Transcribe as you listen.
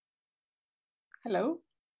Hello.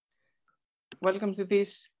 Welcome to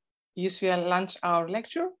this UCL lunch hour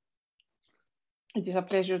lecture. It is a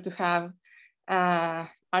pleasure to have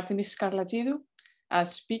Artemis Skarlatidou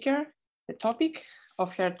as speaker. The topic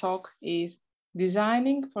of her talk is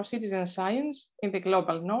Designing for Citizen Science in the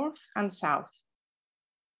Global North and South.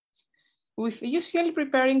 With UCL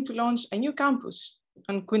preparing to launch a new campus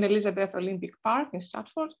on Queen Elizabeth Olympic Park in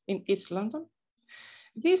Stratford in East London,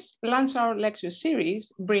 this lunch hour lecture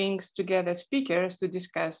series brings together speakers to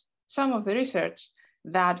discuss some of the research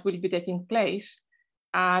that will be taking place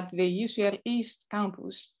at the UCL East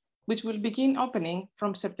campus, which will begin opening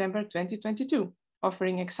from September 2022,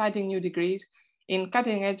 offering exciting new degrees in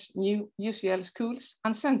cutting-edge new UCL schools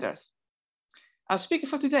and centers. Our speaker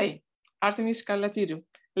for today, Artemis Skarlatidou,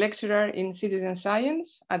 lecturer in citizen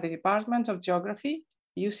science at the Department of Geography,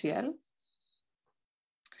 UCL.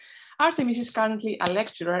 Artemis is currently a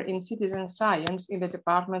lecturer in citizen science in the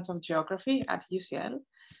Department of Geography at UCL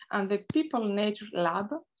and the People Nature Lab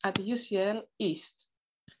at UCL East.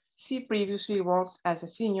 She previously worked as a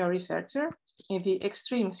senior researcher in the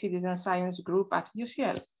Extreme Citizen Science Group at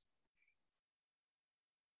UCL.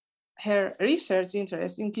 Her research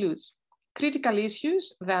interest includes critical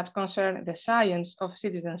issues that concern the science of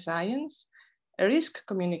citizen science, risk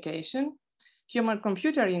communication,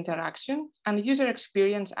 human-computer interaction, and user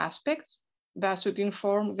experience aspects that should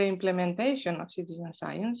inform the implementation of citizen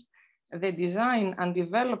science, the design and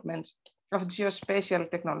development of geospatial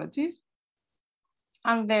technologies,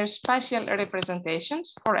 and their spatial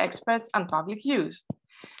representations for experts and public use.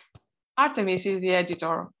 Artemis is the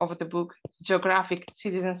editor of the book Geographic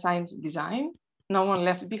Citizen Science Design, No One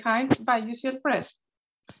Left Behind by UCL Press.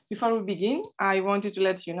 Before we begin, I wanted to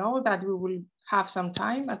let you know that we will have some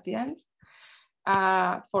time at the end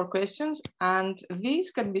for questions, and these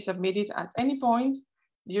can be submitted at any point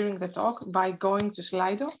during the talk by going to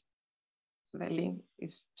Slido. The link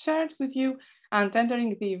is shared with you, and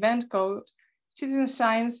entering the event code Citizen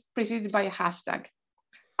Science preceded by a hashtag.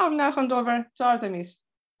 I'll now hand over to Artemis.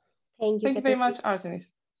 Thank you very much,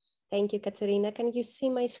 Artemis. Thank you, Katerina. Can you see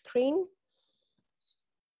my screen?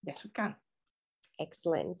 Yes, we can.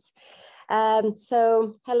 Excellent.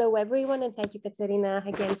 So hello, everyone, and thank you, Katerina,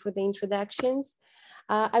 again for the introductions.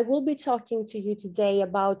 I will be talking to you today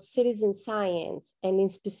about citizen science, and in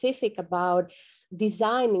specific about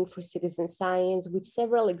designing for citizen science with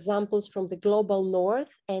several examples from the global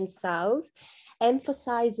north and south,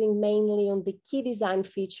 emphasizing mainly on the key design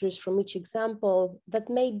features from each example that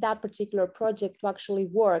made that particular project to actually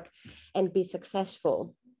work and be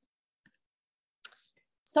successful.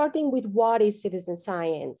 Starting with what is citizen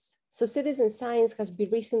science? So citizen science has been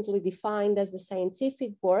recently defined as the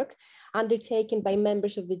scientific work undertaken by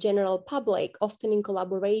members of the general public, often in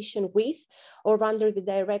collaboration with or under the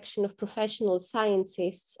direction of professional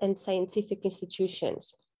scientists and scientific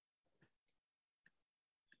institutions.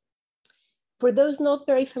 For those not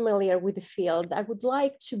very familiar with the field, I would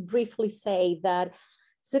like to briefly say that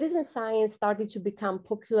citizen science started to become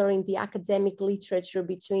popular in the academic literature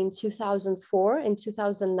between 2004 and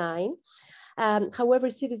 2009. However,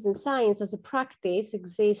 citizen science as a practice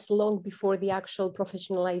exists long before the actual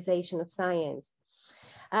professionalization of science.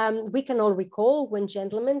 We can all recall when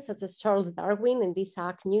gentlemen such as Charles Darwin and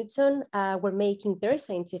Isaac Newton were making their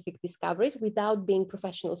scientific discoveries without being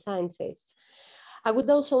professional scientists. I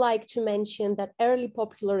would also like to mention that early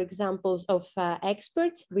popular examples of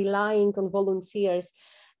experts relying on volunteers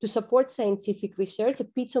to support scientific research,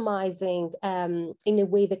 epitomizing in a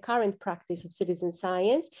way the current practice of citizen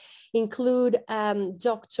science, include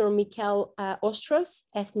Dr. Mikhail Ostrov's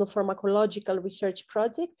ethnopharmacological research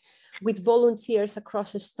project with volunteers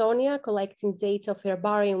across Estonia collecting data of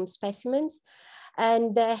herbarium specimens,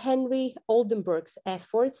 and Henry Oldenburg's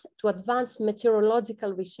efforts to advance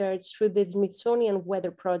meteorological research through the Smithsonian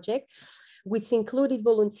Weather Project, which included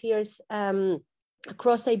volunteers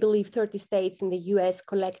across, I believe, 30 states in the US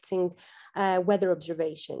collecting weather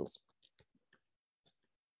observations.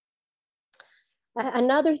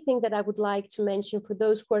 Another thing that I would like to mention for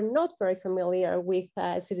those who are not very familiar with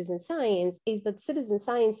citizen science is that citizen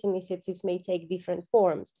science initiatives may take different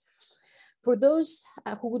forms. For those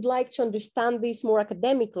who would like to understand this more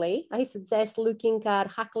academically, I suggest looking at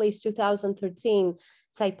Hackley's 2013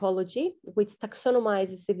 typology, which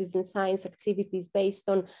taxonomizes citizen science activities based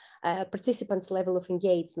on participants' level of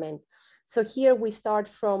engagement. So here we start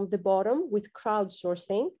from the bottom with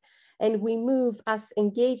crowdsourcing, and we move as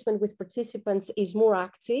engagement with participants is more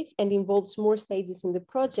active and involves more stages in the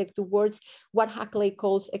project towards what Hackley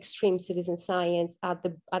calls extreme citizen science at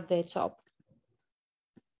the top.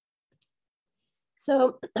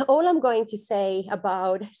 So all I'm going to say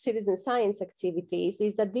about citizen science activities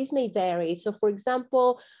is that this may vary. So for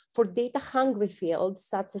example, for data-hungry fields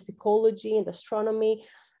such as ecology and astronomy,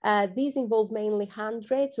 these involve mainly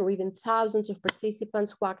hundreds or even thousands of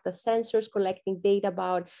participants who act as sensors collecting data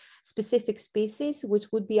about specific species, which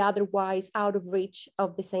would be otherwise out of reach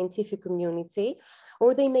of the scientific community.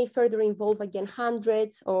 Or they may further involve, again,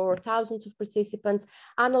 hundreds or thousands of participants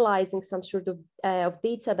analyzing some sort of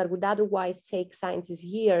data that would otherwise take scientists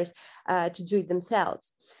years to do it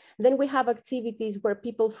themselves. Then we have activities where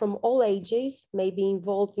people from all ages may be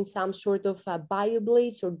involved in some sort of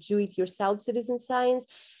bio-blitz or do-it-yourself citizen science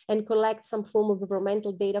and collect some form of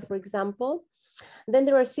environmental data, for example. Then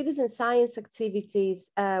there are citizen science activities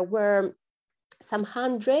where some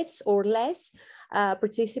hundreds or less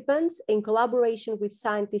participants in collaboration with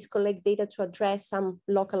scientists collect data to address some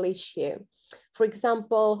local issue. For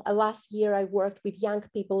example, last year I worked with young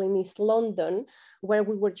people in East London, where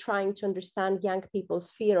we were trying to understand young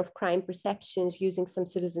people's fear of crime perceptions using some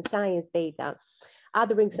citizen science data.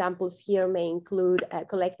 Other examples here may include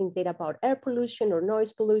collecting data about air pollution or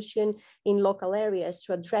noise pollution in local areas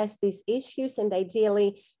to address these issues and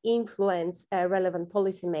ideally influence relevant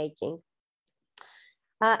policymaking.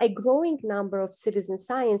 A growing number of citizen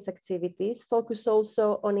science activities focus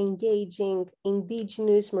also on engaging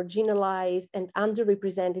indigenous, marginalized, and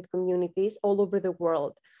underrepresented communities all over the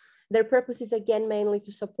world. Their purpose is, again, mainly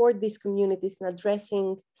to support these communities in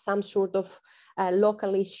addressing some sort of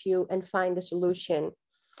local issue and find a solution.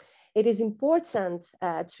 It is important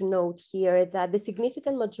to note here that the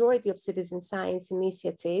significant majority of citizen science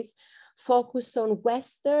initiatives focus on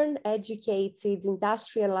Western, educated,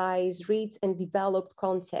 industrialized, rich, and developed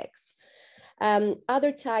contexts.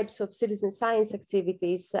 Other types of citizen science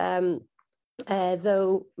activities,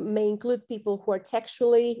 though, may include people who are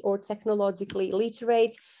textually or technologically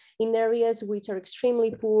literate in areas which are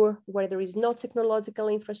extremely poor, where there is no technological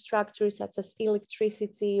infrastructure such as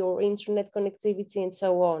electricity or internet connectivity and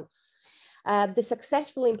so on. The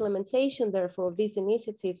successful implementation, therefore, of these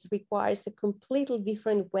initiatives requires a completely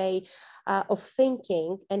different way of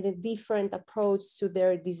thinking and a different approach to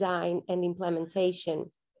their design and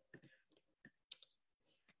implementation.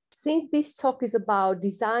 Since this talk is about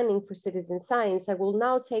designing for citizen science, I will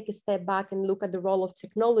now take a step back and look at the role of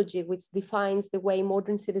technology, which defines the way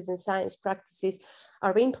modern citizen science practices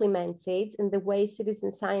are implemented and the way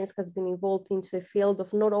citizen science has been evolved into a field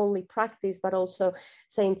of not only practice, but also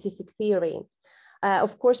scientific theory.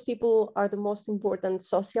 Of course, people are the most important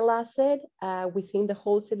social asset within the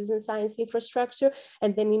whole citizen science infrastructure.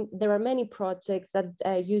 And then there are many projects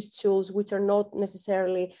that use tools which are not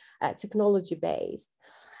necessarily technology-based.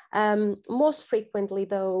 Most frequently,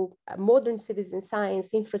 though, modern citizen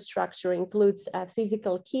science infrastructure includes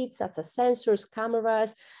physical kits such as sensors,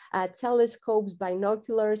 cameras, telescopes,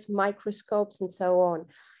 binoculars, microscopes, and so on.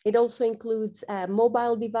 It also includes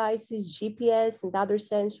mobile devices, GPS, and other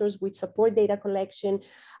sensors which support data collection,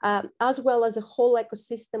 as well as a whole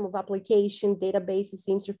ecosystem of application, databases,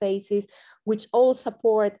 interfaces, which all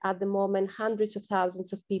support at the moment hundreds of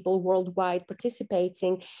thousands of people worldwide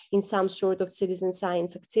participating in some sort of citizen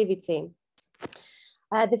science activity.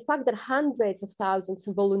 The fact that hundreds of thousands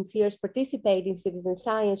of volunteers participate in citizen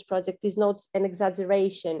science project is not an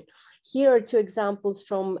exaggeration. Here are two examples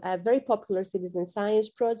from a very popular citizen science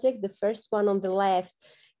project. The first one on the left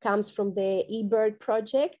comes from the eBird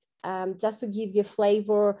project. Just to give you a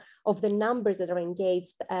flavor of the numbers that are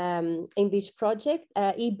engaged in this project,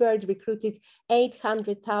 eBird recruited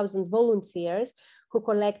 800,000 volunteers who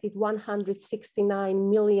collected 169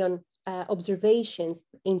 million observations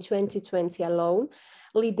in 2020 alone,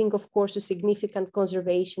 leading, of course, to significant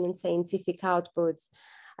conservation and scientific outputs.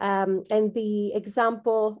 And the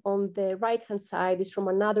example on the right-hand side is from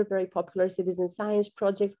another very popular citizen science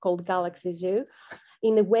project called Galaxy Zoo.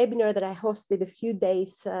 In a webinar that I hosted a few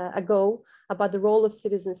days ago about the role of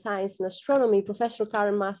citizen science in astronomy, Professor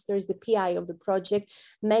Karen Masters, the PI of the project,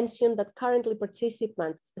 mentioned that currently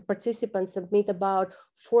participants submit about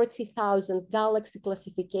 40,000 galaxy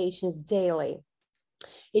classifications daily.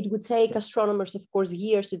 It would take astronomers, of course,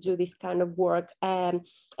 years to do this kind of work. And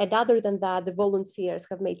other than that, the volunteers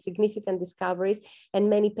have made significant discoveries and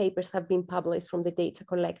many papers have been published from the data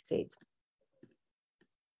collected.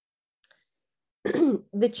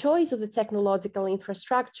 The choice of the technological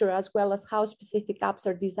infrastructure, as well as how specific apps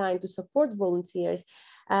are designed to support volunteers,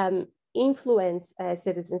 influence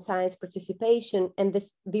citizen science participation and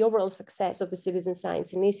the overall success of the citizen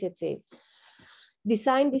science initiative.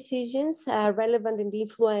 Design decisions relevant and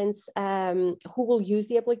influence who will use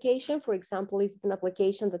the application. For example, is it an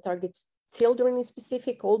application that targets children in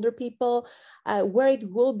specific, older people, where it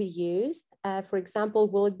will be used. For example,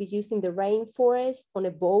 will it be used in the rainforest, on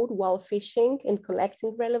a boat while fishing and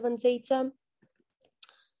collecting relevant data?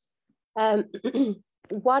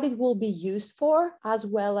 What it will be used for, as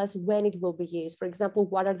well as when it will be used. For example,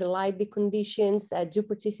 what are the likely conditions? Do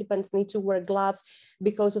participants need to wear gloves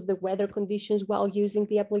because of the weather conditions while using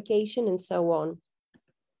the application, and so on.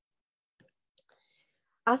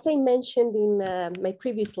 As I mentioned in my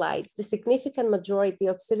previous slides, the significant majority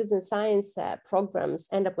of citizen science programs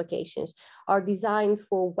and applications are designed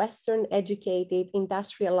for Western educated,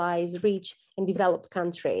 industrialized, rich, and developed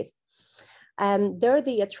countries. There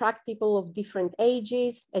they attract people of different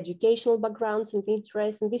ages, educational backgrounds and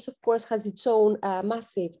interests, and this of course has its own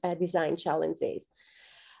massive design challenges.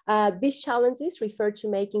 These challenges refer to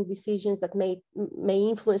making decisions that may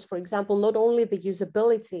influence, for example, not only the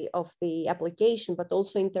usability of the application, but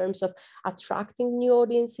also in terms of attracting new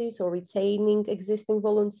audiences or retaining existing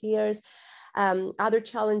volunteers. Other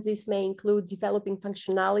challenges may include developing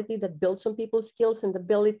functionality that builds on people's skills and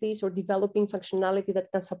abilities, or developing functionality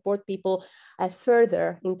that can support people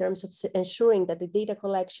further in terms of ensuring that the data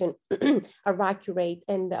collection are accurate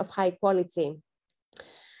and of high quality.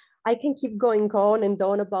 I can keep going on and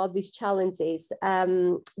on about these challenges,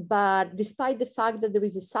 but despite the fact that there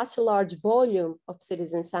is such a large volume of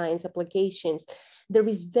citizen science applications, there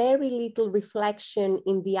is very little reflection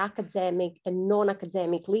in the academic and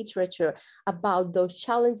non-academic literature about those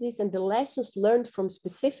challenges and the lessons learned from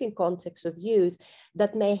specific contexts of use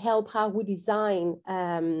that may help how we design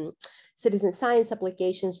citizen science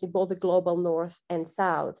applications in both the global north and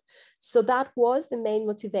south. So that was the main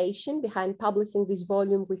motivation behind publishing this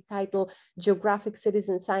volume with title Geographic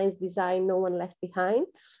Citizen Science Design, No One Left Behind,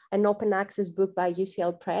 an open access book by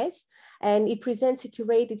UCL Press. And it presents a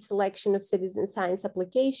curated selection of citizen science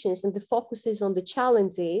applications, and the focus is on the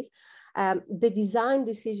challenges, the design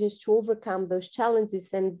decisions to overcome those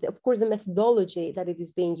challenges, and of course the methodology that it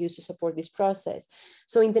is being used to support this process.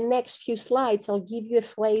 So in the next few slides, I'll give you a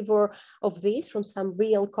flavor of this from some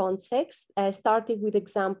real context, starting with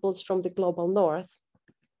examples from the global north.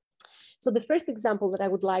 So the first example that I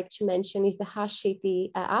would like to mention is the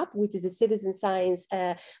HashCity app, which is a citizen science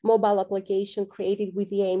mobile application created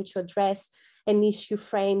with the aim to address an issue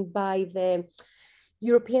framed by the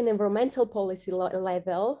European environmental policy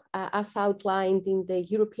level, as outlined in the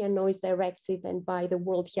European Noise Directive and by the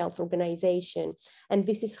World Health Organization. And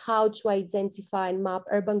this is how to identify and map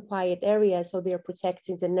urban quiet areas so they are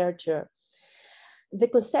protected and nurtured. The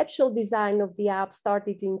conceptual design of the app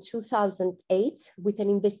started in 2008 with an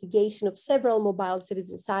investigation of several mobile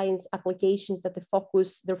citizen science applications that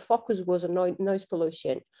their focus was on noise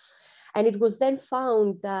pollution. And it was then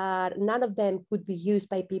found that none of them could be used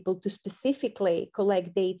by people to specifically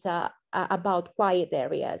collect data about quiet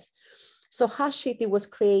areas. So HashCity was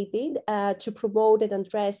created to promote and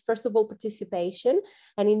address, first of all, participation,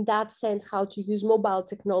 and in that sense, how to use mobile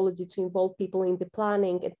technology to involve people in the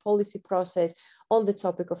planning and policy process on the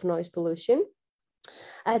topic of noise pollution.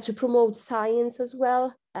 To promote science as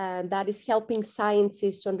well, that is helping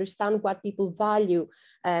scientists to understand what people value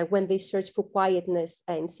when they search for quietness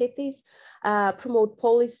in cities, promote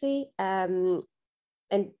policy,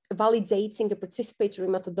 and validating a participatory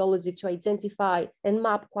methodology to identify and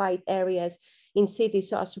map quiet areas in cities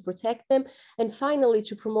so as to protect them. And finally,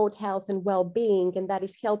 to promote health and well-being, and that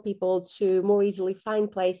is help people to more easily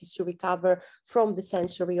find places to recover from the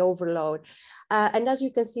sensory overload. And as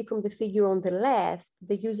you can see from the figure on the left,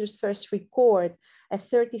 the users first record a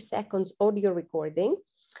 30 seconds audio recording.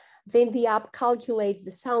 Then the app calculates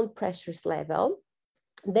the sound pressures level.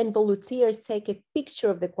 Then volunteers take a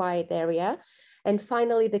picture of the quiet area. And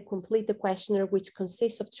finally, they complete the questionnaire, which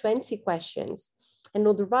consists of 20 questions. And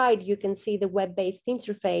on the right, you can see the web-based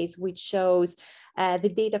interface, which shows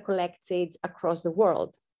the data collected across the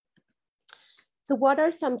world. So what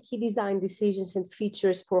are some key design decisions and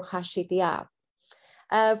features for HashCity app?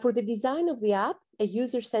 For the design of the app, a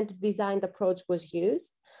user-centered design approach was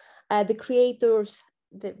used.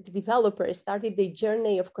 The developers started the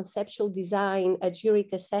journey of conceptual design during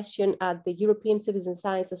a session at the European Citizen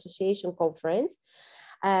Science Association conference,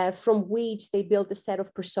 from which they built a set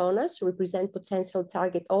of personas to represent potential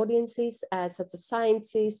target audiences, such as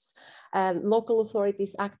scientists, local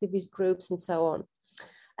authorities, activist groups, and so on.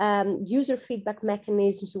 User feedback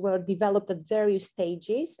mechanisms were developed at various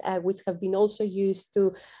stages, which have been also used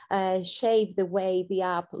to shape the way the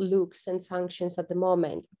app looks and functions at the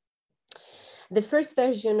moment. The first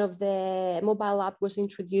version of the mobile app was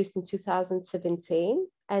introduced in 2017.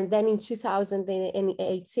 And then in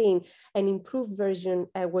 2018, an improved version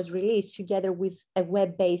was released together with a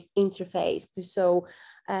web-based interface to show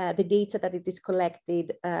the data that it is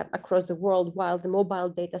collected across the world, while the mobile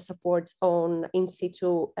data supports on in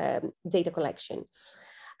situ data collection.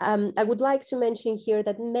 I would like to mention here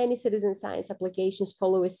that many citizen science applications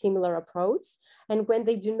follow a similar approach. And when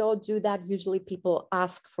they do not do that, usually people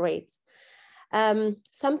ask for it.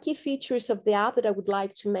 Some key features of the app that I would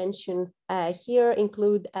like to mention here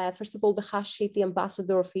include, first of all, the HashCity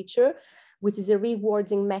Ambassador feature, which is a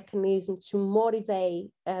rewarding mechanism to motivate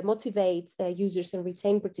users and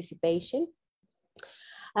retain participation.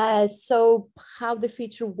 So how the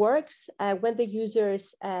feature works, when the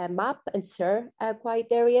users map and share quiet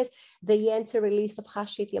areas, they enter a list of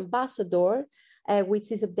HashCity Ambassador,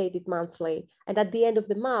 which is updated monthly. And at the end of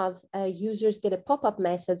the month, users get a pop-up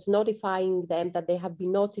message notifying them that they have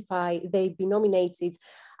been they've been nominated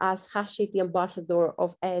as HashCity Ambassador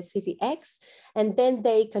of City X. And then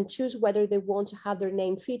they can choose whether they want to have their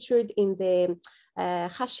name featured in the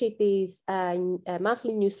HashCity's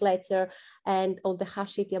monthly newsletter and on the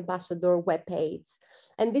HashCity Ambassador webpage.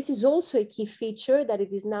 And this is also a key feature that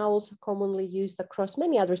it is now also commonly used across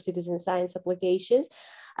many other citizen science applications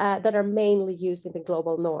that are mainly used in the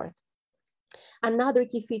global north. Another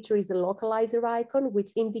key feature is the localizer icon,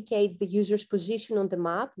 which indicates the user's position on the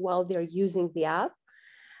map while they're using the app.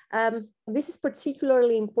 This is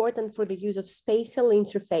particularly important for the use of spatial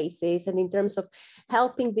interfaces and in terms of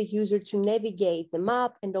helping the user to navigate the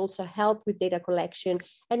map and also help with data collection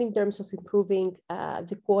and in terms of improving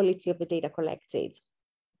the quality of the data collected.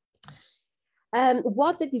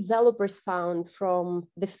 What the developers found from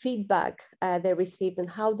the feedback they received and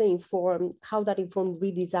how that informed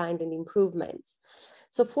redesign and improvements.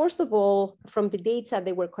 So first of all, from the data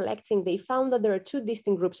they were collecting, they found that there are two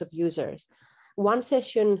distinct groups of users. One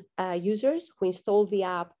session users who install the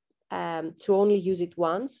app to only use it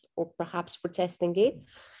once or perhaps for testing it,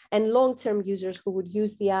 and long-term users who would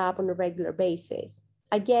use the app on a regular basis.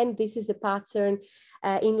 Again, this is a pattern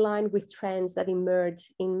in line with trends that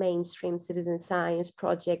emerge in mainstream citizen science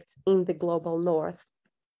projects in the global north.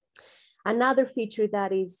 Another feature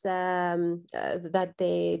that is that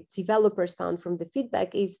the developers found from the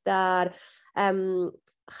feedback is that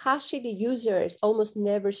HashCity users almost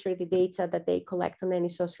never share the data that they collect on any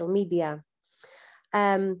social media.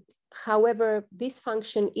 However, this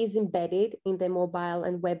function is embedded in the mobile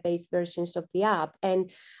and web-based versions of the app,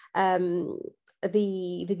 and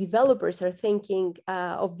the developers are thinking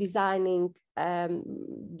of redesigning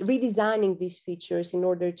these features in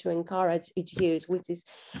order to encourage its use, which is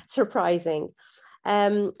surprising.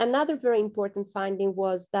 Another very important finding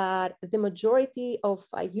was that the majority of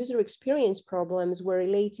user experience problems were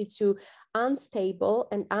related to unstable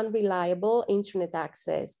and unreliable internet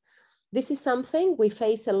access. This is something we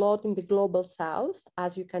face a lot in the global south,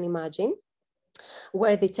 as you can imagine,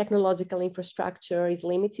 where the technological infrastructure is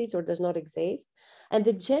limited or does not exist. And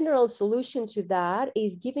the general solution to that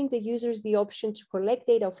is giving the users the option to collect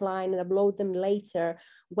data offline and upload them later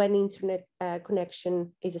when internet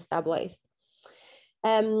connection is established.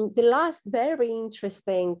 The last very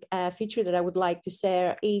interesting feature that I would like to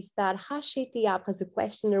share is that HashCity app has a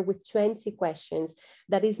questionnaire with 20 questions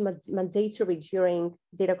that is mandatory during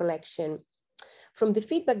data collection. From the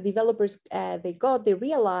feedback developers they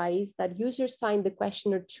realized that users find the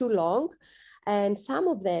questionnaire too long, and some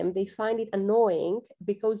of them, they find it annoying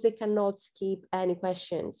because they cannot skip any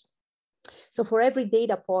questions. So for every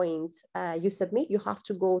data point you submit, you have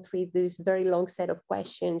to go through this very long set of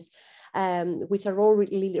questions, which are all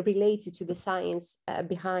related to the science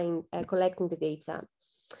behind collecting the data.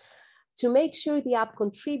 To make sure the app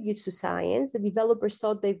contributes to science, the developers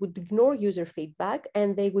thought they would ignore user feedback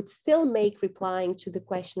and they would still make replying to the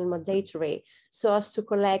question mandatory so as to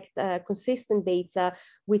collect consistent data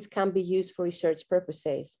which can be used for research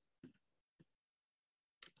purposes.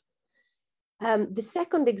 The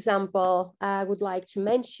second example I would like to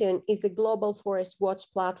mention is the Global Forest Watch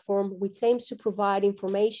platform, which aims to provide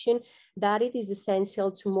information that it is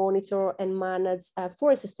essential to monitor and manage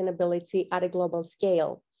forest sustainability at a global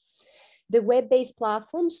scale. The web-based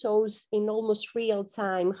platform shows in almost real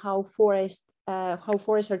time how forests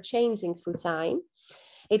are changing through time.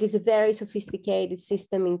 It is a very sophisticated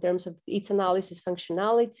system in terms of its analysis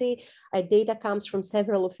functionality. Data comes from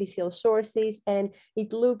several official sources, and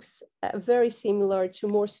it looks very similar to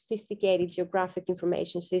more sophisticated geographic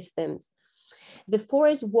information systems. The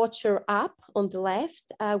Forest Watcher app on the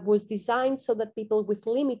left was designed so that people with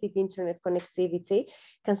limited internet connectivity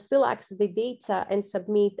can still access the data and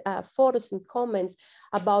submit photos and comments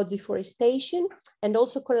about deforestation, and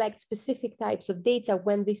also collect specific types of data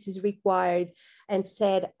when this is required and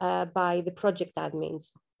set by the project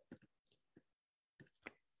admins.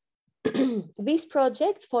 This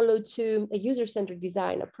project followed to a user-centered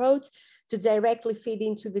design approach to directly feed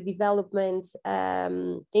into the development,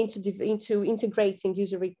 into integrating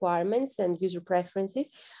user requirements and user preferences,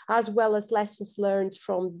 as well as lessons learned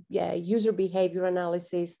from user behavior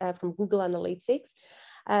analysis from Google Analytics.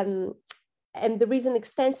 And there is an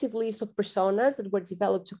extensive list of personas that were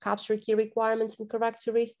developed to capture key requirements and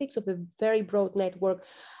characteristics of a very broad network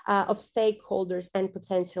of stakeholders and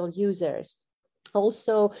potential users.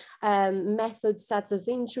 Also, methods such as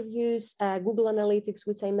interviews, Google Analytics,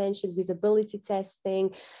 which I mentioned, usability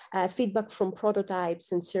testing, feedback from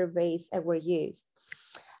prototypes and surveys were used.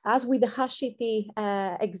 As with the Hashity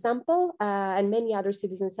example and many other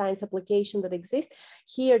citizen science applications that exist,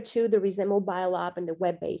 here too there is a mobile app and a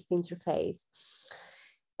web-based interface.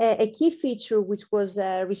 A key feature which was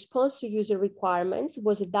a response to user requirements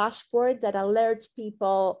was a dashboard that alerts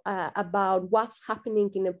people about what's happening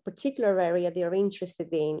in a particular area they're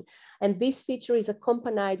interested in. And this feature is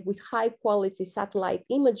accompanied with high quality satellite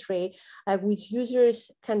imagery, which users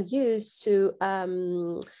can use to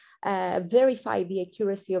verify the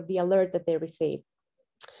accuracy of the alert that they receive.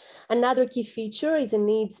 Another key feature is a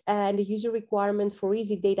needs and a user requirement for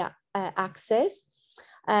easy data access.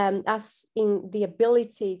 As in the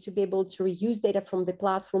ability to be able to reuse data from the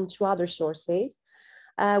platform to other sources.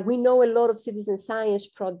 We know a lot of citizen science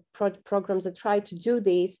programs that try to do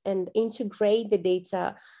this and integrate the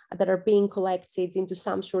data that are being collected into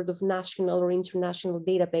some sort of national or international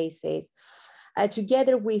databases.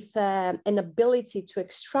 Together with an ability to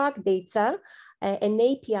extract data, an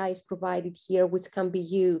API is provided here, which can be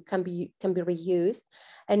reused.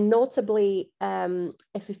 And notably, the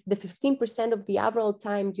 15% of the overall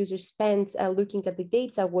time users spent looking at the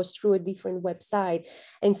data was through a different website.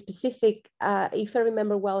 And specific, if I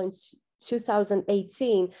remember well, in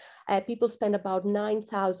 2018, people spent about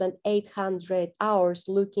 9,800 hours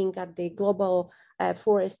looking at the global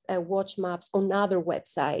forest watch maps on other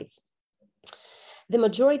websites. The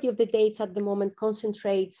majority of the data at the moment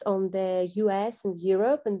concentrates on the US and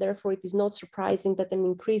Europe, and therefore it is not surprising that an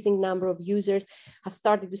increasing number of users have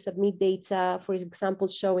started to submit data, for example,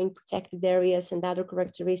 showing protected areas and other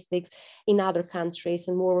characteristics in other countries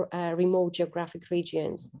and more remote geographic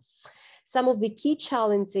regions. Some of the key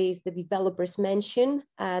challenges the developers mention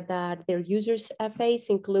that their users face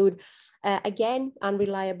include, again,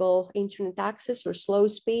 unreliable internet access or slow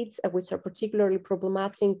speeds, which are particularly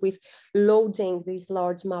problematic with loading these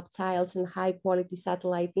large map tiles and high quality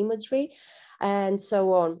satellite imagery, and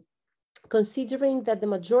so on. Considering that the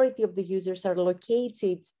majority of the users are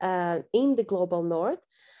located in the global north,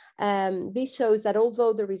 this shows that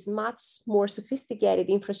although there is much more sophisticated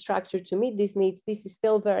infrastructure to meet these needs, this is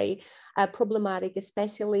still very problematic,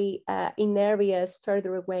 especially in areas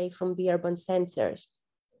further away from the urban centers.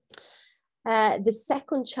 The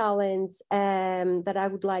second challenge that I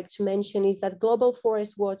would like to mention is that Global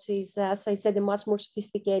Forest Watch is, as I said, a much more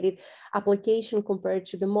sophisticated application compared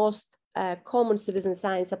to the most common citizen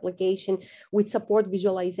science application with support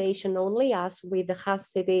visualization only, as with the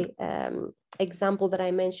Hashity example that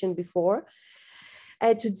I mentioned before.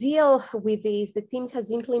 To deal with this, the team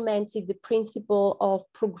has implemented the principle of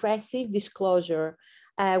progressive disclosure.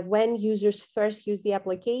 When users first use the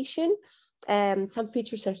application, some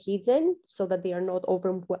features are hidden so that they are not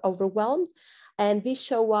overwhelmed. And these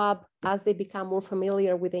show up as they become more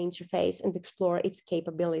familiar with the interface and explore its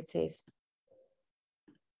capabilities.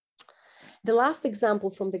 The last example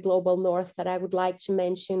from the Global North that I would like to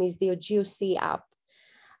mention is the OGeoC app.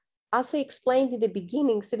 As I explained in the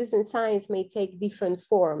beginning, citizen science may take different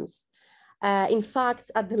forms. In fact,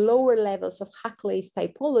 at the lower levels of Hackley's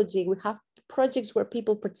typology, we have projects where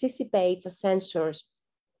people participate as sensors.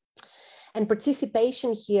 And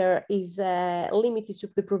participation here is limited to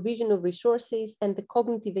the provision of resources, and the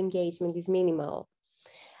cognitive engagement is minimal.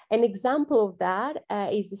 An example of that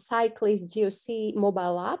is the Cyclist GeoC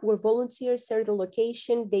mobile app, where volunteers share the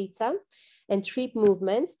location data and trip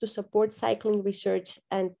movements to support cycling research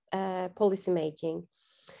and policymaking.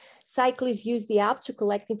 Cyclists use the app to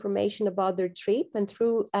collect information about their trip, and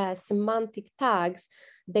through semantic tags,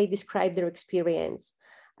 they describe their experience.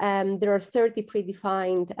 There are 30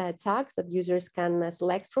 predefined tags that users can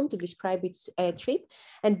select from to describe its trip.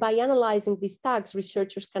 And by analyzing these tags,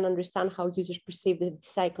 researchers can understand how users perceive the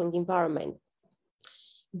cycling environment.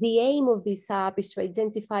 The aim of this app is to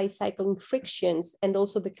identify cycling frictions and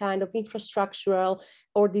also the kind of infrastructural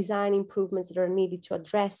or design improvements that are needed to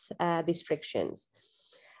address these frictions.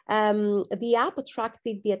 The app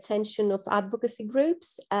attracted the attention of advocacy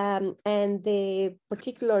groups, and the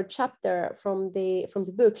particular chapter from the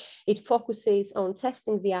book, it focuses on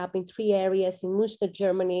testing the app in 3 areas: in Münster,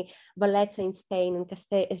 Germany, Valletta in Spain, and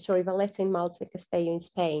Valletta in Malta, and Castello in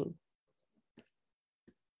Spain.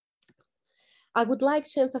 I would like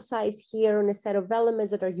to emphasize here on a set of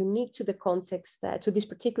elements that are unique to the context, to this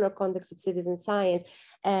particular context of citizen science,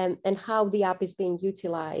 and how the app is being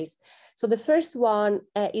utilized. So the first one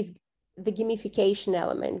is the gamification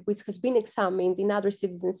element, which has been examined in other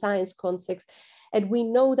citizen science contexts. And we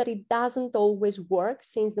know that it doesn't always work,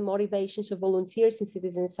 since the motivations of volunteers in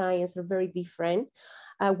citizen science are very different.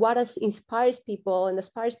 What inspires people and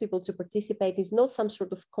aspires people to participate is not some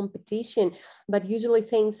sort of competition, but usually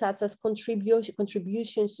things such as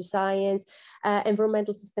contributions to science,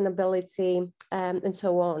 environmental sustainability, and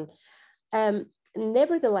so on.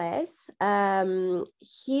 Nevertheless,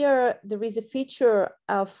 here there is a feature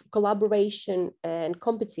of collaboration and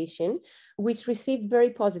competition, which received very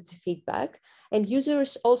positive feedback. And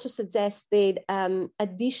users also suggested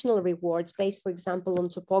additional rewards based, for example, on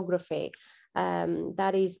topography,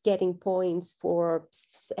 that is getting points for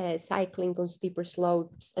cycling on steeper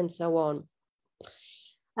slopes and so on.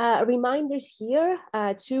 Reminders here,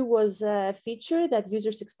 too, was a feature that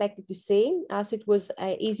users expected to see, as it was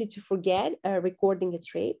easy to forget recording a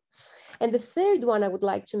trip. And the third one I would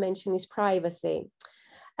like to mention is privacy.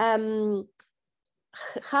 How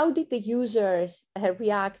did the users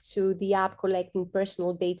react to the app collecting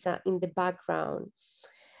personal data in the background?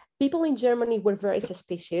 People in Germany were very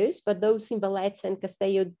suspicious, but those in Valletta and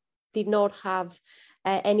Castello did not have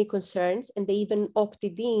any concerns, and they even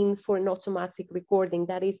opted in for an automatic recording.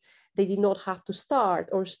 That is, they did not have to start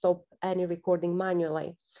or stop any recording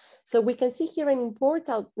manually. So we can see here an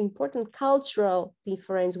important cultural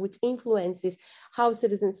difference, which influences how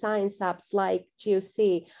citizen science apps like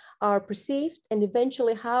GeoC are perceived, and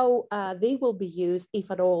eventually how they will be used, if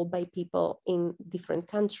at all, by people in different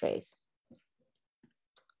countries.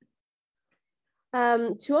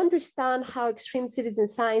 To understand how extreme citizen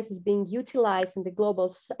science is being utilized in the global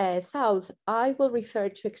South, I will refer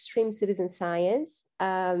to extreme citizen science,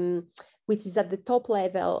 which is at the top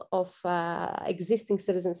level of existing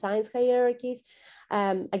citizen science hierarchies,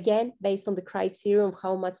 again, based on the criteria of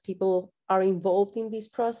how much people are involved in this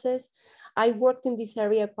process. I worked in this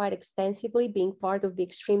area quite extensively, being part of the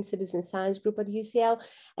extreme citizen science group at UCL,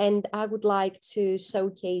 and I would like to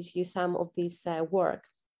showcase you some of this work.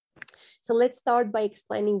 So let's start by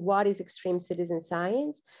explaining what is extreme citizen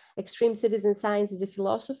science. Extreme citizen science is a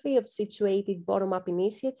philosophy of situated bottom-up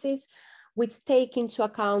initiatives which take into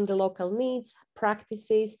account the local needs,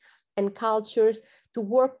 practices, and cultures to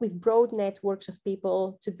work with broad networks of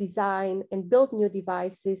people to design and build new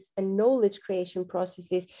devices and knowledge creation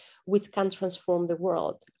processes which can transform the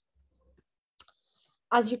world.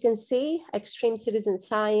 As you can see, extreme citizen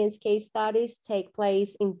science case studies take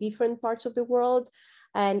place in different parts of the world,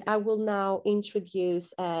 and I will now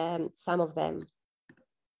introduce some of them.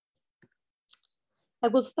 I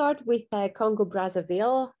will start with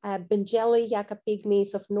Congo-Brazzaville. Bengele Yaka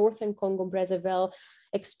pygmies of northern Congo-Brazzaville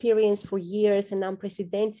experienced for years an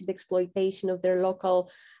unprecedented exploitation of their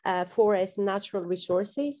local forest and natural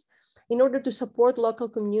resources. In order to support local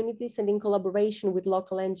communities and in collaboration with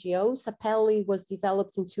local NGOs, Sapelli was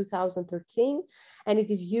developed in 2013, and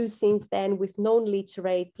it is used since then with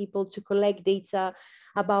non-literate people to collect data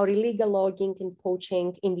about illegal logging and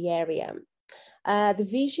poaching in the area. The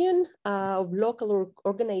vision of local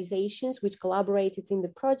organizations which collaborated in the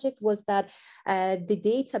project was that the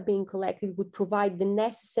data being collected would provide the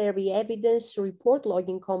necessary evidence to report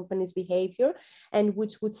logging companies' behavior, and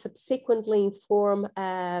which would subsequently inform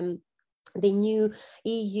the new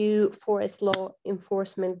EU forest law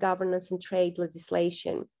enforcement, governance, and trade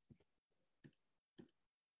legislation.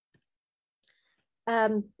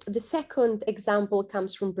 The second example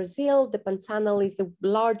comes from Brazil. The Pantanal is the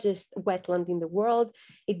largest wetland in the world.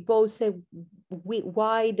 It boasts a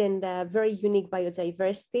wide and very unique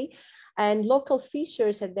biodiversity, and local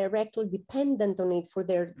fishers are directly dependent on it for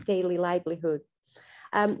their daily livelihood.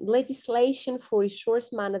 Legislation for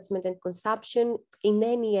resource management and consumption in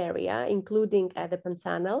any area, including the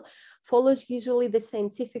Pantanal, follows usually the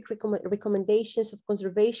scientific recommendations of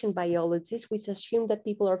conservation biologists, which assume that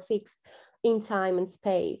people are fixed in time and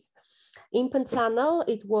space. In Pantanal,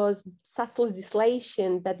 it was such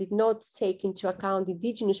legislation that did not take into account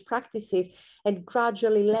indigenous practices and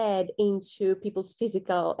gradually led into people's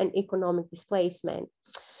physical and economic displacement.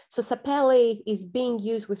 So Sapelli is being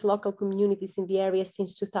used with local communities in the area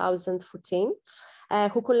since 2014,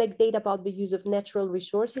 who collect data about the use of natural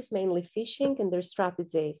resources, mainly fishing, and their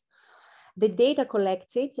strategies. The data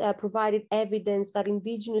collected provided evidence that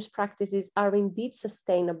indigenous practices are indeed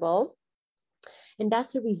sustainable. And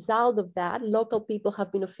as a result of that, local people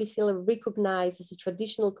have been officially recognized as a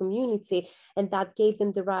traditional community, and that gave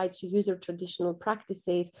them the right to use their traditional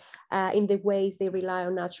practices in the ways they rely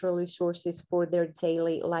on natural resources for their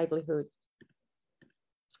daily livelihood.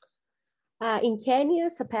 In Kenya,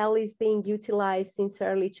 Sapelli is being utilized since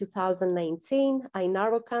early 2019 in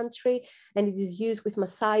Narrow country, and it is used with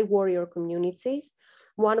Maasai warrior communities.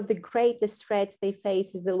 One of the greatest threats they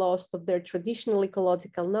face is the loss of their traditional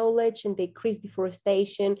ecological knowledge and the increased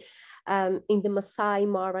deforestation in the Maasai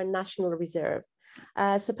Mara National Reserve.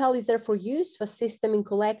 Sapelli is therefore used to assist them in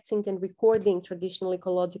collecting and recording traditional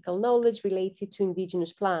ecological knowledge related to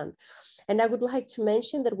indigenous plants. And I would like to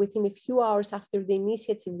mention that within a few hours after the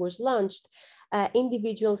initiative was launched,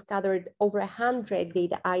 individuals gathered over 100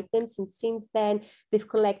 data items, and since then they've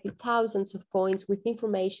collected thousands of points with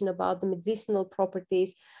information about the medicinal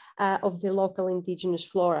properties of the local indigenous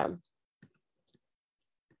flora.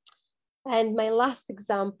 And my last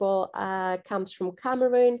example comes from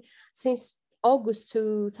Cameroon. Since August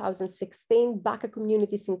 2016, Baka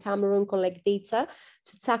communities in Cameroon collect data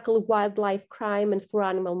to tackle wildlife crime and for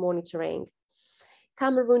animal monitoring.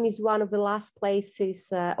 Cameroon is one of the last places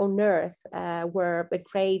on Earth where a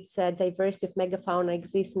great diversity of megafauna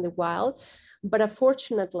exists in the wild, but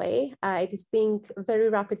unfortunately, it is being very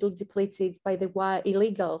rapidly depleted by the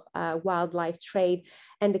illegal wildlife trade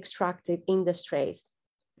and extractive industries.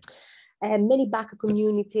 Many Baka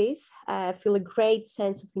communities feel a great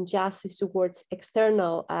sense of injustice towards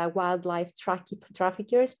external wildlife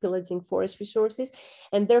traffickers pillaging forest resources,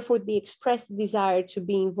 and therefore they express the desire to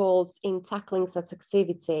be involved in tackling such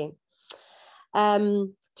activity.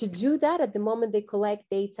 To do that, at the moment, they collect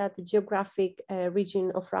data at the geographic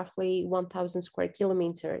region of roughly 1,000 square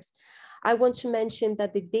kilometers. I want to mention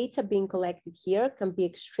that the data being collected here can be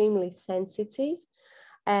extremely sensitive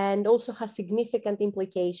and also has significant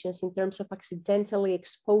implications in terms of accidentally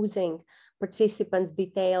exposing participants'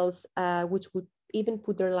 details, which would even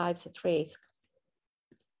put their lives at risk.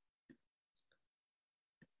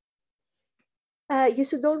 You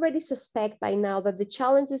should already suspect by now that the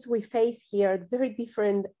challenges we face here are very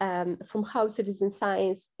different from how citizen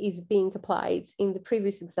science is being applied in the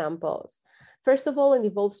previous examples. First of all, it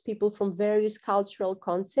involves people from various cultural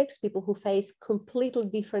contexts, people who face completely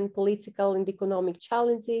different political and economic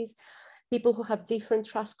challenges, people who have different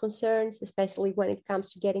trust concerns, especially when it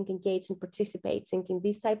comes to getting engaged and participating in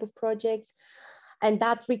this type of projects. And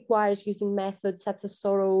that requires using methods such as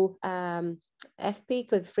thorough FPIC,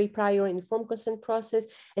 the free prior informed consent process,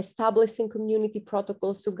 establishing community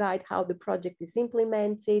protocols to guide how the project is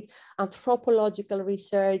implemented, anthropological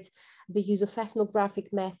research, the use of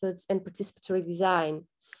ethnographic methods, and participatory design.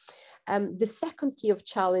 The second key of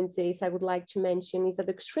challenges I would like to mention is that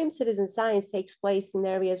extreme citizen science takes place in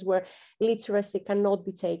areas where literacy cannot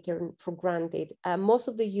be taken for granted. Most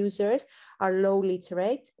of the users are low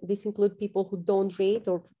literate. These include people who don't read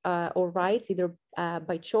or write either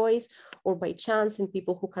by choice or by chance, and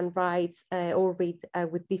people who can write or read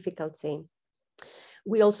with difficulty.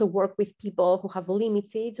 We also work with people who have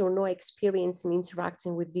limited or no experience in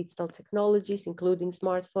interacting with digital technologies, including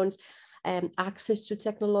smartphones, access to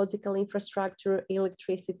technological infrastructure,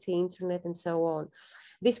 electricity, internet, and so on.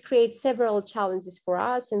 This creates several challenges for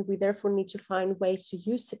us, and we therefore need to find ways to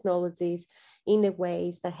use technologies in a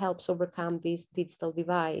ways that helps overcome these digital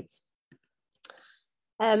divides.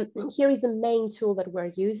 Here is the main tool that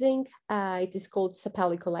we're using. It is called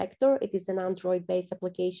Sapelli Collector. It is an Android-based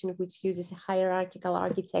application which uses a hierarchical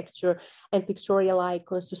architecture and pictorial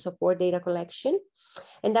icons to support data collection.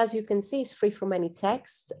 And as you can see, it's free from any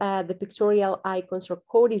text. The pictorial icons are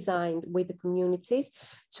co-designed with the communities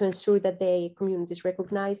to ensure that the communities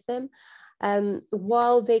recognize them.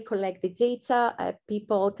 While they collect the data,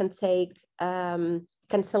 people can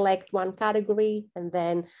select one category and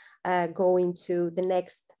then go into the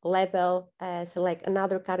next level, select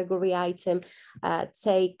another category item,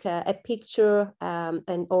 take a picture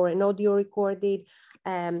or an audio recorded,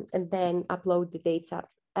 and then upload the data.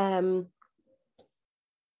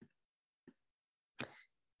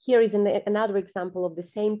 Here is another example of the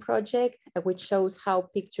same project, which shows how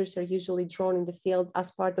pictures are usually drawn in the field as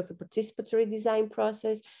part of a participatory design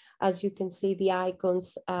process. As you can see, the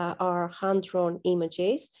icons are hand-drawn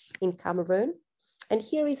images in Cameroon. And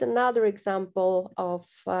here is another example of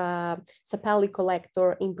Sapelli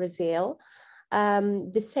Collector in Brazil.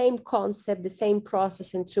 The same concept, the same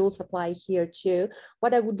process and tools apply here too.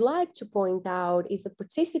 What I would like to point out is that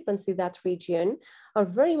participants in that region are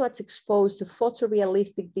very much exposed to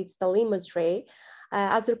photorealistic digital imagery,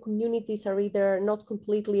 as their communities are either not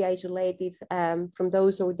completely isolated from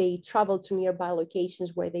those, or they travel to nearby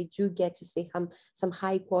locations where they do get to see some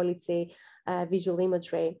high quality visual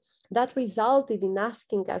imagery. That resulted in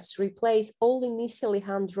asking us to replace all initially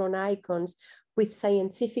hand-drawn icons with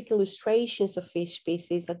scientific illustrations of fish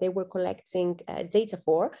species that they were collecting data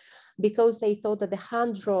for, because they thought that the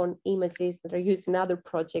hand-drawn images that are used in other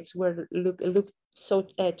projects were looked so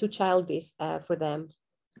too childish for them.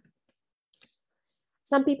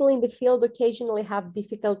 Some people in the field occasionally have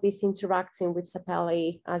difficulties interacting with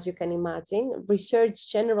Sapelli, as you can imagine.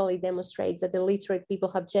 Research generally demonstrates that illiterate people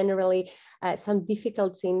have generally some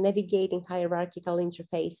difficulty in navigating hierarchical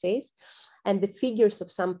interfaces, and the figures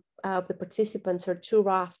of some of the participants are too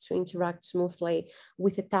rough to interact smoothly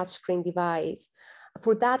with a touchscreen device.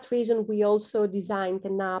 For that reason, we also designed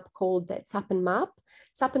an app called Tap and Map.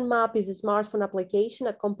 Tap and Map is a smartphone application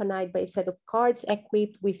accompanied by a set of cards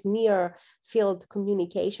equipped with near-field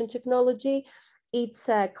communication technology. Each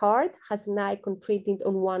card has an icon printed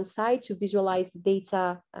on one side to visualize the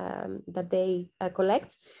data that they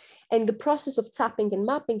collect. And the process of tapping and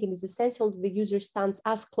mapping it is essential that the user stands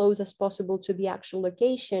as close as possible to the actual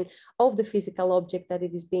location of the physical object that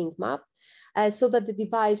it is being mapped, so that the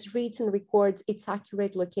device reads and records its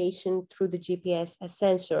accurate location through the GPS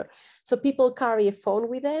sensor. So people carry a phone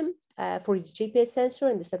with them for its GPS sensor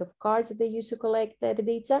and the set of cards that they use to collect the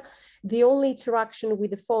data. The only interaction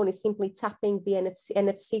with the phone is simply tapping the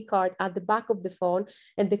NFC card at the back of the phone,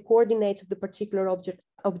 and the coordinates of the particular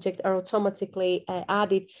object are automatically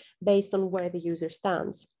added based on where the user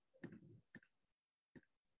stands.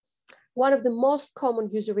 One of the most common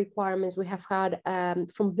user requirements we have had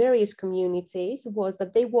from various communities was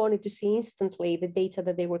that they wanted to see instantly the data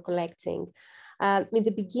that they were collecting. In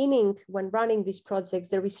the beginning, when running these projects,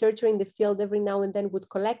 the researcher in the field every now and then would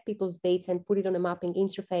collect people's data and put it on a mapping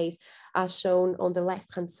interface, as shown on the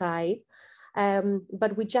left-hand side.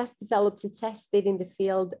 But we just developed and tested in the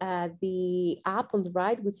field the app on the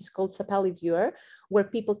right, which is called Sapelli Viewer, where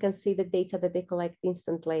people can see the data that they collect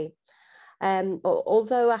instantly.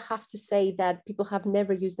 Although I have to say that people have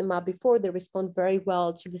never used the map before, they respond very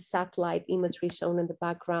well to the satellite imagery shown in the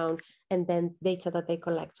background and then data that they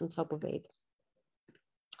collect on top of it.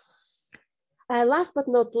 Last but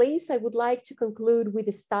not least, I would like to conclude with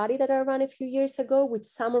a study that I ran a few years ago, which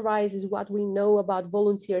summarizes what we know about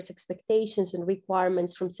volunteers' expectations and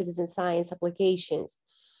requirements from citizen science applications.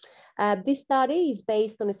 This study is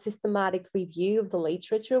based on a systematic review of the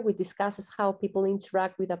literature, which discusses how people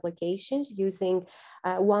interact with applications using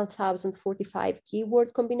 1,045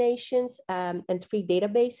 keyword combinations and 3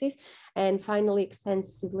 databases, and finally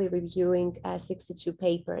extensively reviewing 62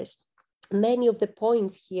 papers. Many of the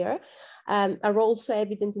points here are also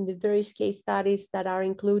evident in the various case studies that are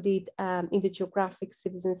included in the Geographic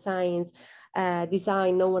Citizen Science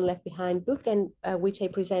Design No One Left Behind book, and which I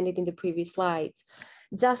presented in the previous slides.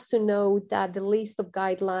 Just to note that the list of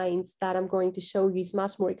guidelines that I'm going to show you is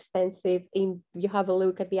much more extensive if you have a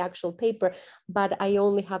look at the actual paper, but I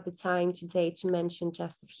only have the time today to mention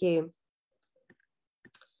just a few.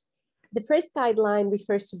 The first guideline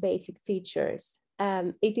refers to basic features.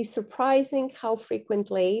 It is surprising how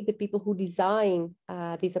frequently the people who design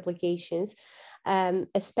these applications,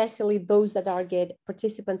 especially those that target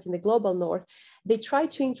participants in the global north, they try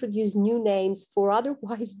to introduce new names for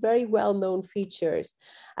otherwise very well-known features.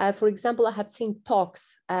 For example, I have seen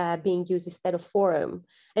talks being used instead of forum,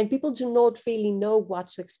 and people do not really know what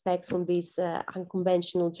to expect from these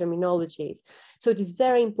unconventional terminologies. So it is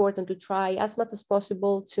very important to try as much as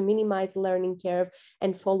possible to minimize the learning curve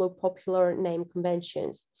and follow popular name conventions.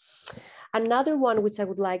 Another one which I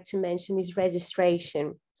would like to mention is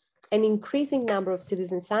registration. An increasing number of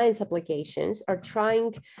citizen science applications are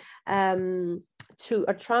trying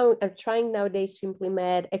nowadays to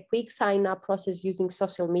implement a quick sign-up process using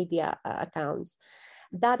social media accounts.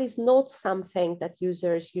 That is not something that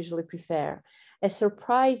users usually prefer. A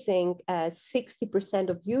surprising 60%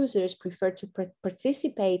 of users prefer to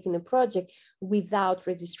participate in a project without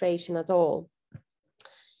registration at all.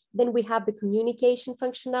 Then we have the communication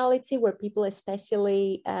functionality, where people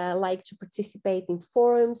especially like to participate in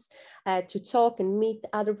forums, to talk and meet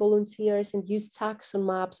other volunteers and use tags on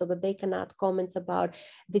maps so that they can add comments about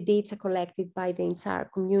the data collected by the entire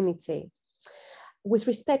community. With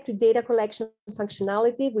respect to data collection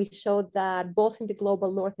functionality, we showed that both in the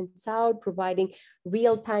global north and south, providing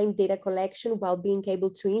real-time data collection while being able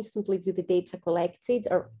to instantly view the data collected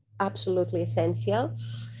are absolutely essential.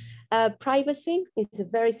 Privacy is a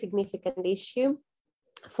very significant issue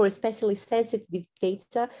for especially sensitive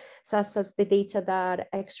data, such as the data that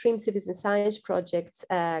extreme citizen science projects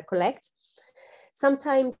collect.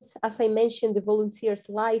 Sometimes, as I mentioned, the volunteer's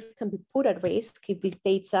life can be put at risk if these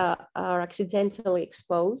data are accidentally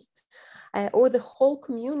exposed, or the whole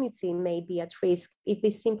community may be at risk if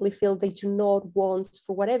they simply feel they do not want,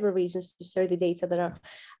 for whatever reasons, to share the data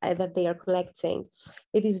that they are collecting.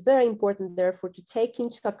 It is very important, therefore, to take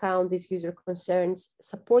into account these user concerns,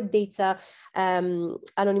 support data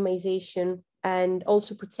anonymization, and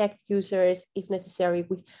also protect users, if necessary,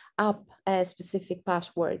 with app-specific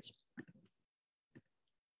passwords.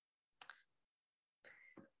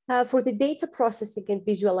 For the data processing and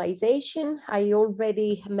visualization, I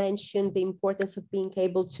already mentioned the importance of being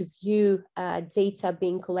able to view data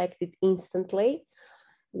being collected instantly.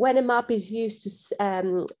 When a map is used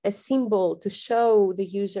to a symbol to show the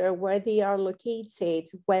user where they are located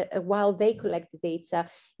while they collect the data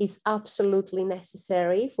is absolutely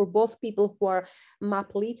necessary for both people who are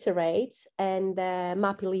map literate and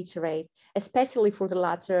map illiterate, especially for the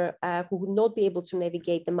latter who would not be able to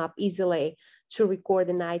navigate the map easily to record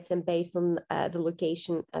an item based on the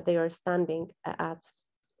location they are standing at.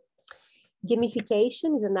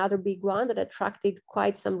 Gamification is another big one that attracted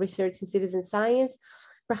quite some research in citizen science.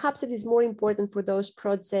 Perhaps it is more important for those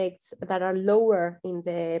projects that are lower in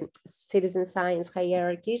the citizen science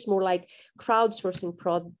hierarchies, more like crowdsourcing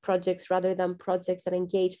projects rather than projects that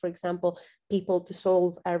engage, for example, people to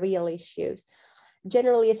solve real issues.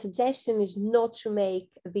 Generally, a suggestion is not to make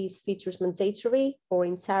these features mandatory or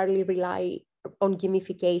entirely rely on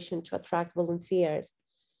gamification to attract volunteers.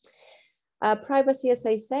 Privacy, as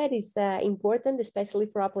I said, is important, especially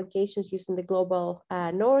for applications using the global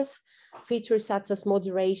north. Features such as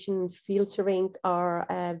moderation and filtering are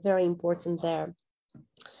very important there.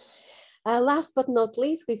 Last but not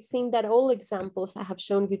least, we've seen that all examples I have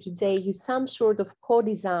shown you today use some sort of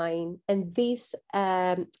co-design, and this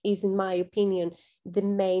is, in my opinion, the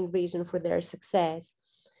main reason for their success.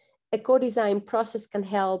 A co-design process can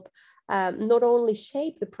help not only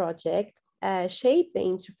shape the project, shape the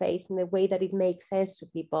interface in a way that it makes sense to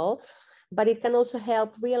people, but it can also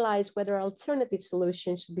help realize whether alternative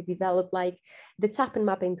solutions should be developed, like the tap and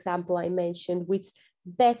map example I mentioned, which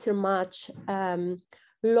better match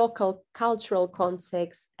local cultural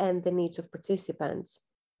context and the needs of participants.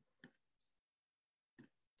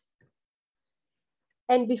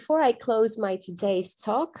 And before I close my today's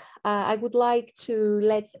talk, I would like to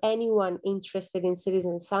let anyone interested in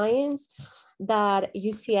citizen science that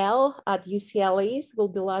UCL at UCL will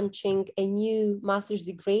be launching a new master's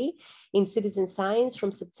degree in citizen science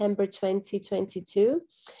from September 2022.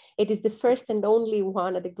 It is the first and only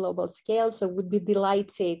one at a global scale, so would be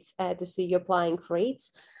delighted to see you applying for it.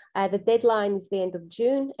 The deadline is the end of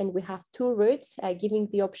June, and we have two routes, giving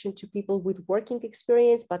the option to people with working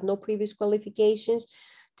experience but no previous qualifications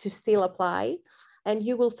to still apply. And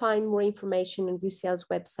you will find more information on UCL's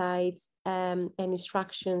website and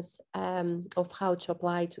instructions of how to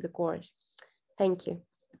apply to the course. Thank you.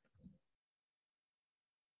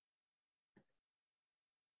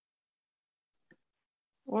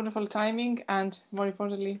 Wonderful timing and, more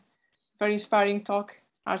importantly, very inspiring talk.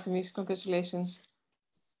 Artemis, congratulations.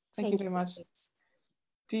 Thank you very much.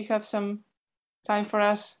 Do you have some time for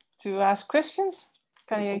us to ask questions?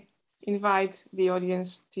 Can I invite the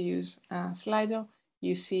audience to use Slido?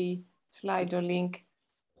 You see Slido link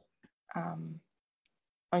on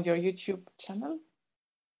your YouTube channel.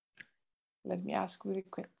 Let me ask really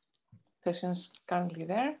quick questions currently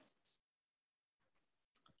there.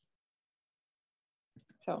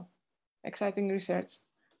 So, exciting research,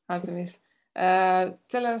 Artemis.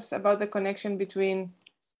 Tell us about the connection between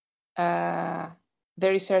the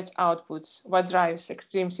research outputs. What drives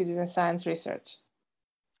extreme citizen science research?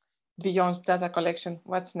 Beyond data collection,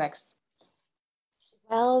 what's next?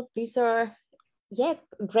 Well, these are,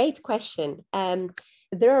 great question.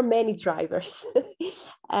 There are many drivers.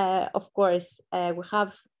 Of course, we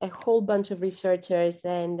have a whole bunch of researchers,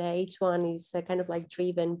 and each one is kind of like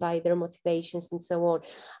driven by their motivations and so on.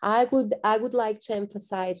 I would like to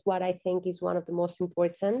emphasize what I think is one of the most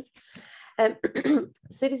important.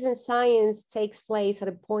 Citizen science takes place at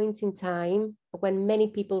a point in time when many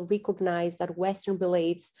people recognize that Western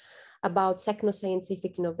beliefs about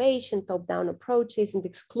techno-scientific innovation, top-down approaches, and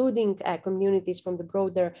excluding communities from the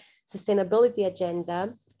broader sustainability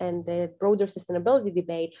agenda and the broader sustainability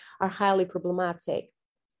debate are highly problematic.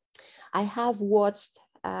 I have watched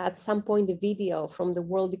at some point a video from the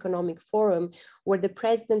World Economic Forum where the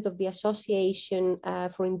president of the Association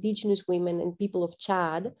for Indigenous Women and People of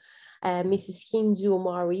Chad, Mrs. Hindu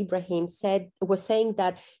Omar Ibrahim, was saying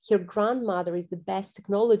that her grandmother is the best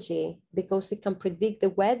technology because it can predict the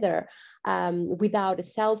weather without a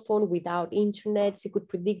cell phone, without internet. She could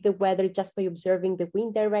predict the weather just by observing the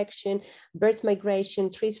wind direction, birds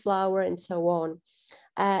migration, trees flower, and so on.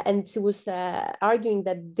 And she was arguing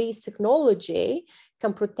that this technology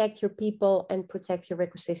can protect your people and protect your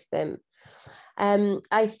ecosystem.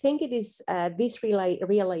 I think it is this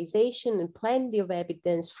realization and plenty of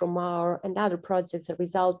evidence from our and other projects that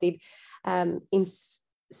resulted in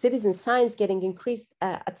citizen science getting increased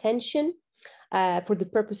attention for the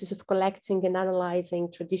purposes of collecting and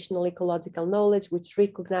analyzing traditional ecological knowledge, which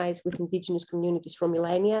recognized with indigenous communities for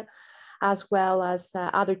millennia, as well as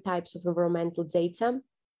other types of environmental data.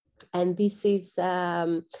 And this is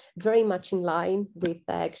very much in line with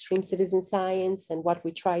extreme citizen science and what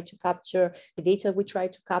we try to capture, the data we try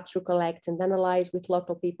to capture, collect, and analyze with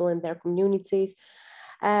local people and their communities.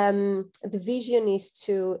 The vision is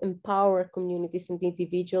to empower communities and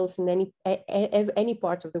individuals in any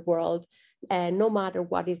part of the world, no matter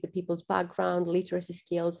what is the people's background, literacy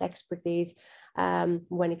skills, expertise,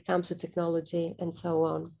 when it comes to technology and so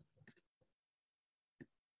on.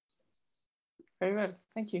 Very well,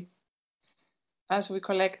 thank you. As we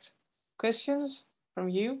collect questions from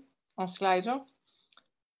you on Slido,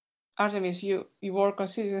 Artemis, you work on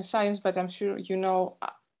citizen science, but I'm sure you know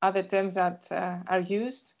other terms that are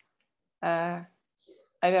used,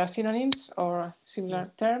 either synonyms or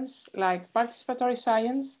similar terms like participatory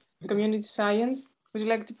science, community science. Would you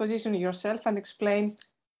like to position yourself and explain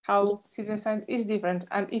how citizen science is different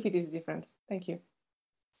and if it is different? Thank you.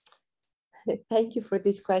 Thank you for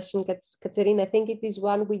this question, Katerina. I think it is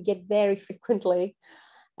one we get very frequently.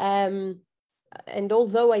 And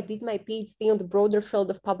although I did my PhD on the broader field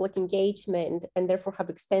of public engagement and therefore have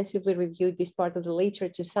extensively reviewed this part of the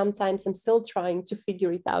literature, sometimes I'm still trying to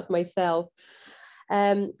figure it out myself.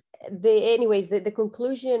 The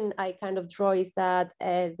conclusion I kind of draw is that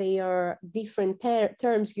they are different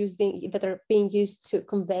terms that are being used to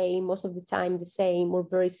convey most of the time the same or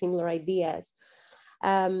very similar ideas.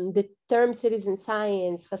 The term citizen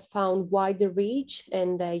science has found wider reach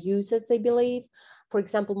and uses, I believe. For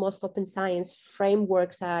example, most open science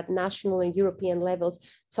frameworks at national and European levels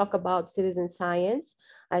talk about citizen science.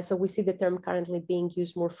 So we see the term currently being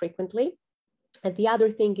used more frequently. And the other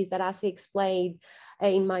thing is that, as I explained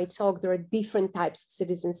in my talk, there are different types of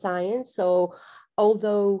citizen science. So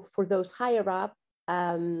although for those higher up,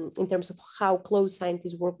 in terms of how close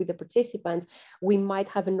scientists work with the participants, we might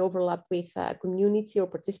have an overlap with community or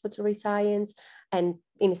participatory science. And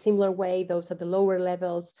in a similar way, those at the lower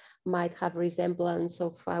levels might have a resemblance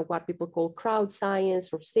of what people call crowd science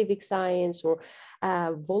or civic science or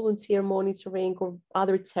volunteer monitoring or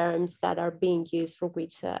other terms that are being used for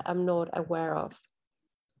which I'm not aware of.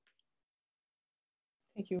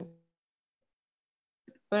 Thank you.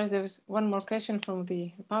 Well, there's one more question from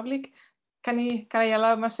the public. Can I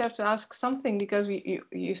allow myself to ask something, because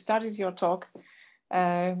you started your talk,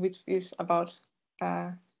 which is about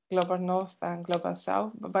Global North and Global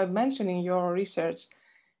South, by mentioning your research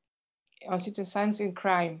on citizen science in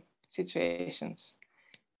crime situations.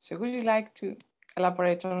 So would you like to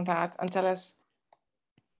elaborate on that and tell us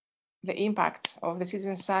the impact of the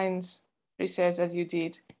citizen science research that you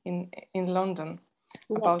did in London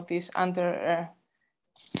about this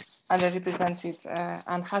underrepresented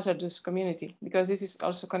and hazardous community, because this is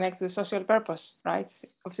also connected to the social purpose, right,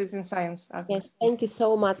 of citizen science. Yes, thank you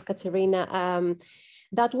so much, Katerina.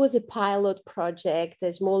 That was a pilot project,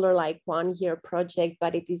 a smaller, like 1 year project,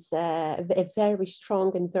 but it is a very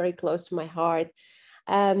strong and very close to my heart.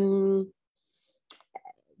 The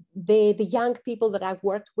young people that I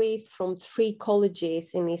worked with from 3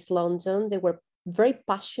 colleges in East London, they were very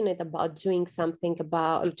passionate about doing something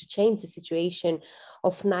to change the situation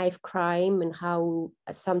of knife crime and how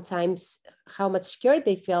much scared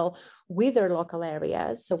they feel with their local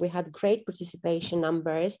areas. So we had great participation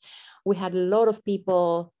numbers. We had a lot of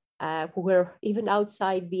people who were even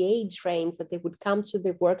outside the age range that they would come to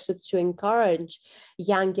the workshops to encourage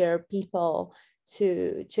younger people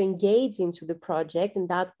to engage into the project. And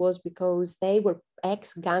that was because they were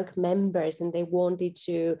ex-gang members and they wanted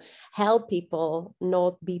to help people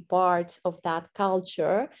not be part of that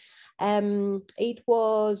culture. It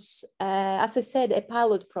was, as I said, a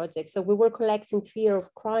pilot project. So we were collecting fear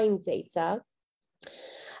of crime data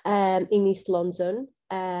in East London.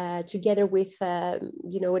 together with,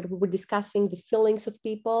 you know, we were discussing the feelings of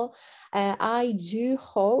people. I do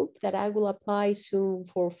hope that I will apply soon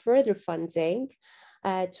for further funding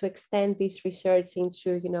to extend this research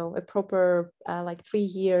into, you know, a proper like 3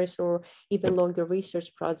 years or even longer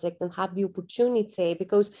research project, and have the opportunity,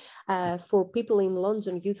 because for people in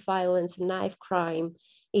London, youth violence and knife crime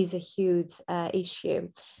is a huge issue.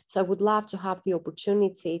 So I would love to have the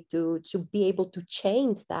opportunity to be able to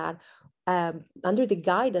change that under the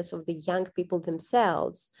guidance of the young people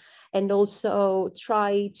themselves, and also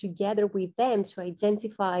try together with them to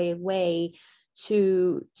identify a way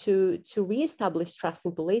to reestablish trust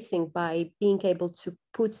in policing by being able to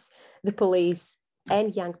put the police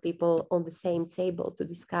and young people on the same table to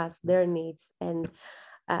discuss their needs and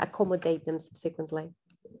accommodate them subsequently.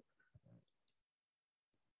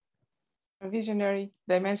 A visionary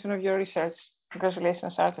dimension of your research.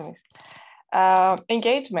 Congratulations, Artemis.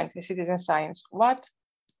 Engagement in citizen science. What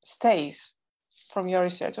stays from your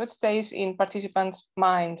research? What stays in participants'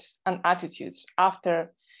 minds and attitudes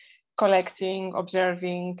after collecting,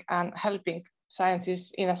 observing, and helping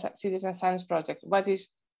scientists in a citizen science project? What is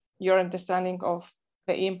your understanding of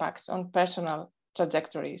the impacts on personal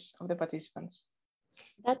trajectories of the participants?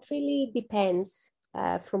 That really depends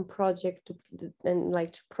from project to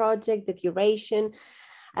project, the duration.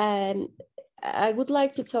 I would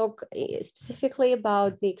like to talk specifically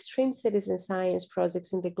about the extreme citizen science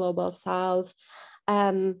projects in the Global South.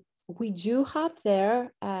 We do have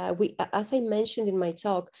there, as I mentioned in my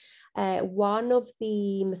talk, one of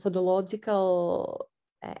the methodological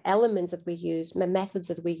elements that we use, methods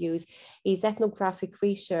that we use, is ethnographic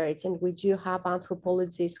research. And we do have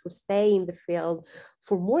anthropologists who stay in the field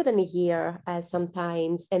for more than a year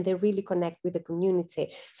sometimes, and they really connect with the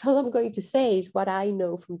community. So all I'm going to say is what I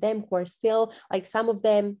know from them, who are still, like some of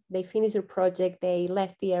them, they finished their project, they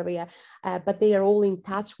left the area, but they are all in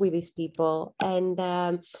touch with these people. And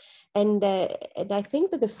I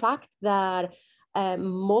think that the fact that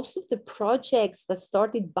most of the projects that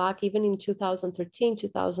started back even in 2013,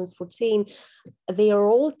 2014, they are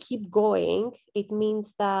all keep going. It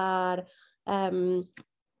means that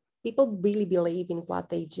people really believe in what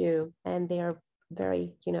they do, and they are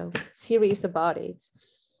very, you know, serious about it.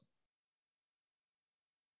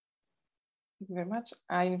 Thank you very much.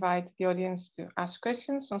 I invite the audience to ask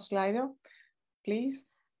questions on Slido, please.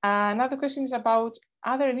 Another question is about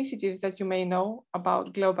other initiatives that you may know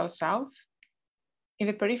about Global South in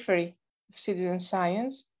the periphery of citizen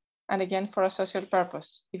science, and again, for a social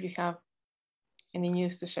purpose, if you have any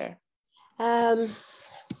news to share.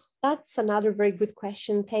 That's another very good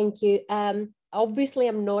question. Thank you. Obviously,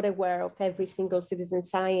 I'm not aware of every single citizen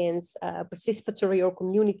science, participatory or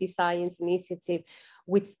community science initiative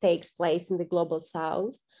which takes place in the Global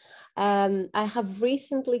South. I have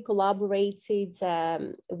recently collaborated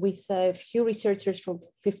with a few researchers from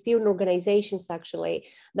 15 organizations, actually,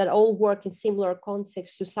 that all work in similar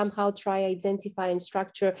contexts to somehow try identify and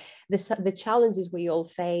structure the challenges we all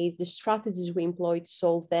face, the strategies we employ to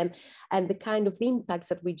solve them, and the kind of impacts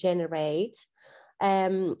that we generate.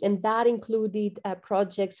 And that included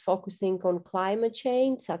projects focusing on climate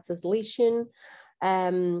change, such as Lishan,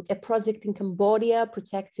 a project in Cambodia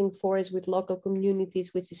protecting forests with local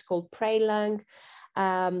communities, which is called Praylang,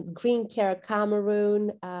 Green Care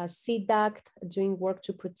Cameroon, CDACT, doing work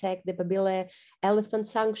to protect the Babile Elephant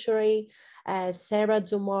Sanctuary, Sarah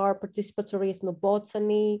Jomar, participatory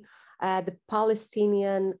ethnobotany, the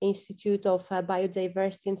Palestinian Institute of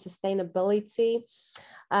Biodiversity and Sustainability,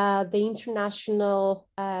 the International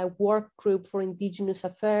Work Group for Indigenous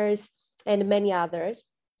Affairs, and many others.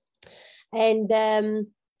 And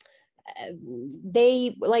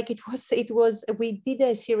we did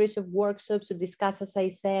a series of workshops to discuss, as I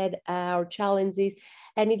said, our challenges,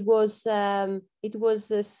 and it was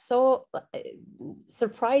so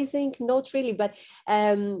surprising, not really, but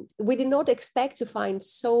we did not expect to find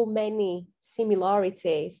so many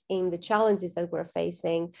similarities in the challenges that we're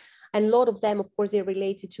facing. And a lot of them, of course, are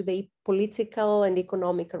related to the political and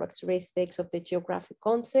economic characteristics of the geographic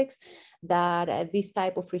context that this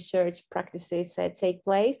type of research practices take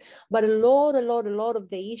place. But a lot of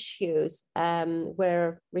the issues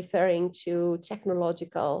were referring to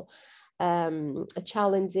technological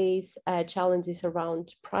challenges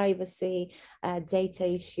around privacy, data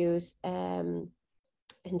issues, and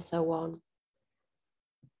so on.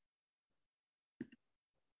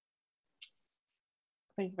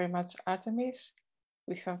 Thank you very much, Artemis.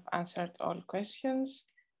 We have answered all questions.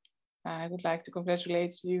 I would like to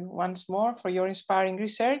congratulate you once more for your inspiring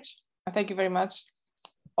research. And thank you very much,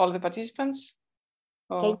 all the participants,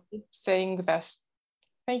 for staying with us.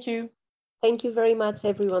 Thank you. Thank you very much,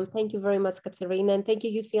 everyone. Thank you very much, Katerina. And thank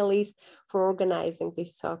you, UCL East, for organizing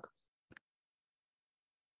this talk.